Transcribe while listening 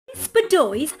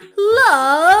bedoys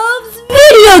loves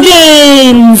video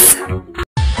games!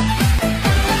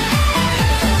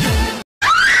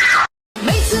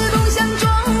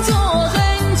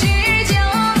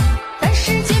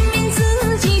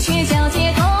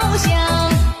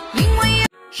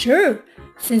 Sure,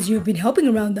 since you've been helping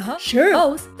around the house. Sure.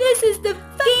 Oh, this is the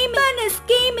funnest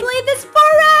game. Play this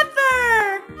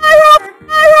forever!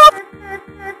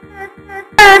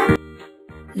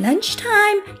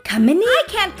 Lunchtime, come in. I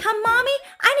can't come, Mommy.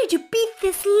 I need to beat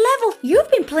this level. You've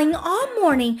been playing all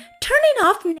morning. Turn it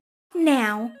off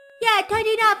now. Yeah, turn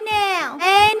it off now.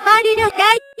 And turn it off.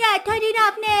 Yeah, turn it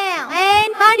off now.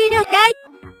 And turn it off.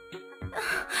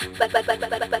 But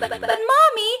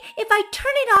Mommy, if I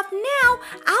turn it off now,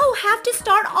 I'll have to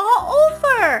start all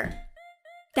over.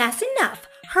 That's enough.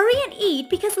 Hurry and eat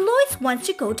because Lois wants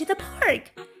to go to the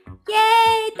park.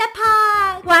 Yay, the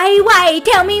park! Why?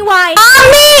 Tell me why.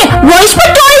 Mommy! Royce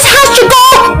Bedoys has to go!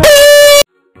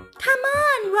 Come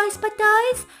on, Royce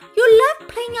Bedoys. You love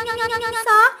playing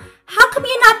saw. How come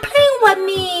you're not playing with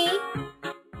me?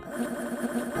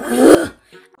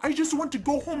 I just want to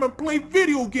go home and play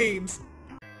video games.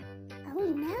 Oh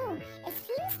no, it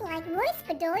seems like Royce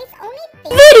Bedoys only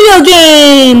video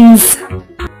games!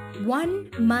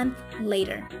 1 month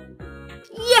later.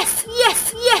 Yes! Yeah,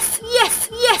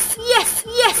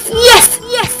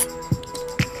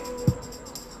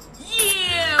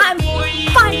 I'm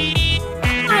finally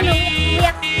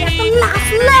at the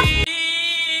last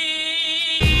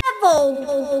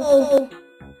level.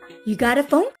 You got a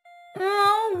phone?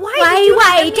 Oh,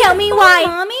 why? Tell me why.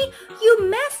 Mommy, you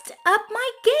messed up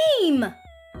my game.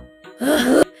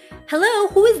 Hello,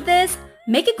 who is this?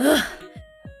 Make it.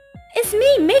 It's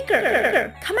me,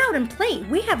 Maker. Come out and play.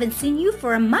 We haven't seen you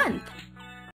for a month.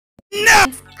 No!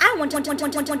 I want to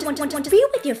be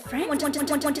with your friend.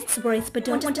 Royce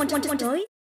Bedoys.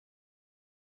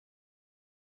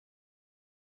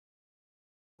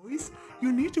 Boys,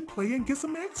 you need to play and get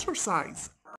some exercise.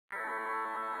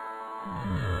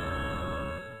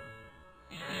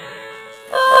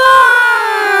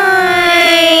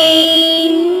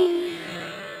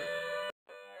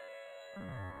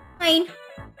 Fine.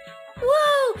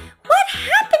 Whoa! What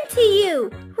happened to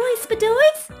you, Royce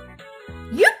Bedoys?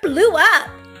 You blew up.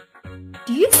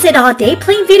 Do you sit all day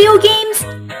playing video games?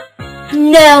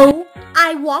 No.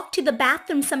 I walk to the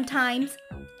bathroom sometimes.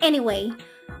 Anyway,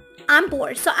 I'm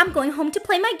bored, so I'm going home to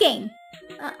play my game.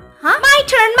 My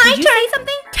turn. Say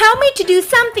something? Tell me to do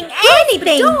something,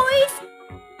 anything. Bedoys.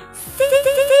 See,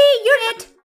 you're it.